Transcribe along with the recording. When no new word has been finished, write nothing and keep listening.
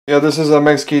Yeah, this is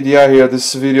MXKDI here.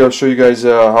 This video will show you guys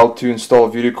how to install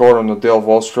a video card on the Dell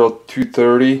Vostro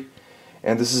 230,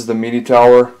 and this is the mini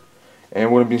tower. And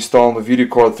we're going to be installing the video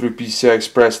card through PCI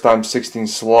Express times 16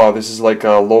 slot. This is like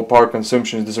a low power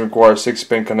consumption. It doesn't require a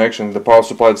 6-pin connection. The power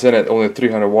supply that's in it only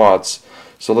 300 watts.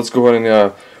 So let's go ahead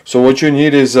and so what you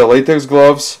need is latex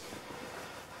gloves.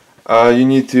 You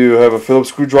need to have a Phillips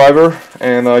screwdriver,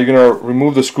 and you're going to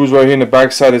remove the screws right here in the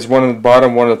back side. There's one on the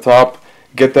bottom, one on the top.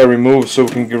 Get that removed so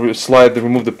we can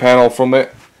remove the panel from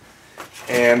it.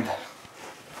 And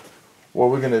what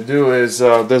we're going to do is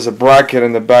there's a bracket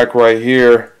in the back right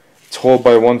here. It's held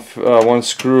by one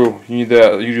screw. You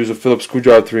use a Phillips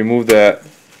screwdriver to remove that.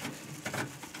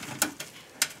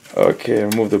 Okay,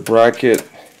 remove the bracket.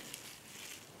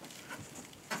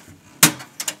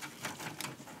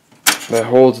 That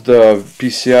holds the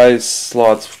PCI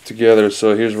slots together.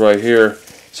 So here's right here.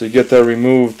 So you get that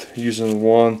removed using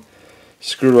one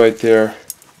screw right there.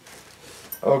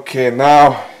 Okay,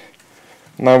 now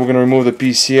we're going to remove the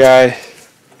PCI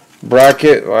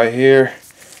bracket right here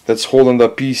that's holding the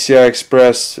PCI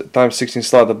Express times 16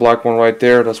 slot, the black one right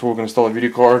there. That's where we're going to install the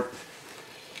video card.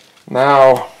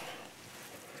 Now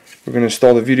we're going to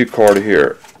install the video card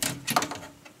here.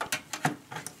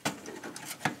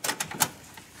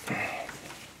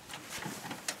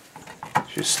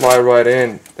 Just slide right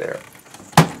in there.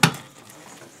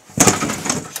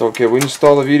 So okay, we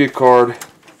install the video card.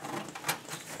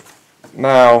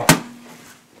 Now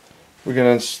we're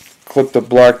gonna clip the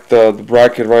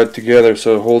bracket right together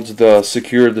so it holds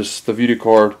the video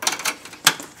card.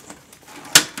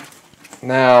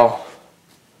 Now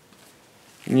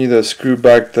you need to screw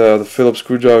back the Phillips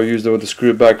screwdriver. Use it with the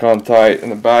screw back on tight in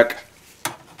the back.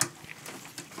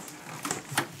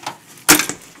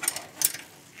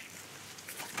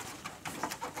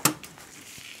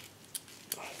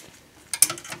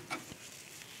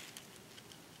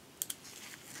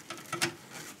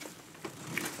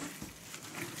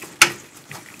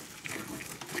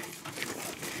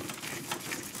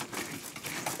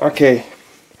 Okay,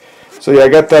 so yeah, I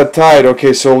got that tied.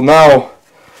 Okay, so now,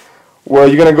 well,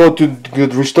 you're gonna go to turn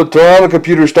on the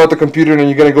computer, start the computer, and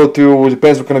you're gonna go to, it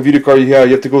depends what kind of video card you have.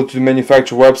 You have to go to the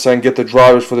manufacturer website and get the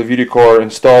drivers for the video card,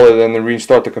 install it, and then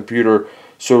restart the computer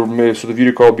so the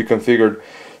video card will be configured.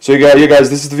 So you guys,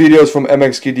 this is the videos from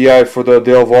MXKDI for the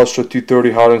Dell Vostro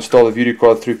 230, how to install the video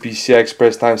card through PCI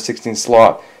Express times 16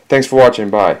 slot. Thanks for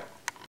watching. Bye.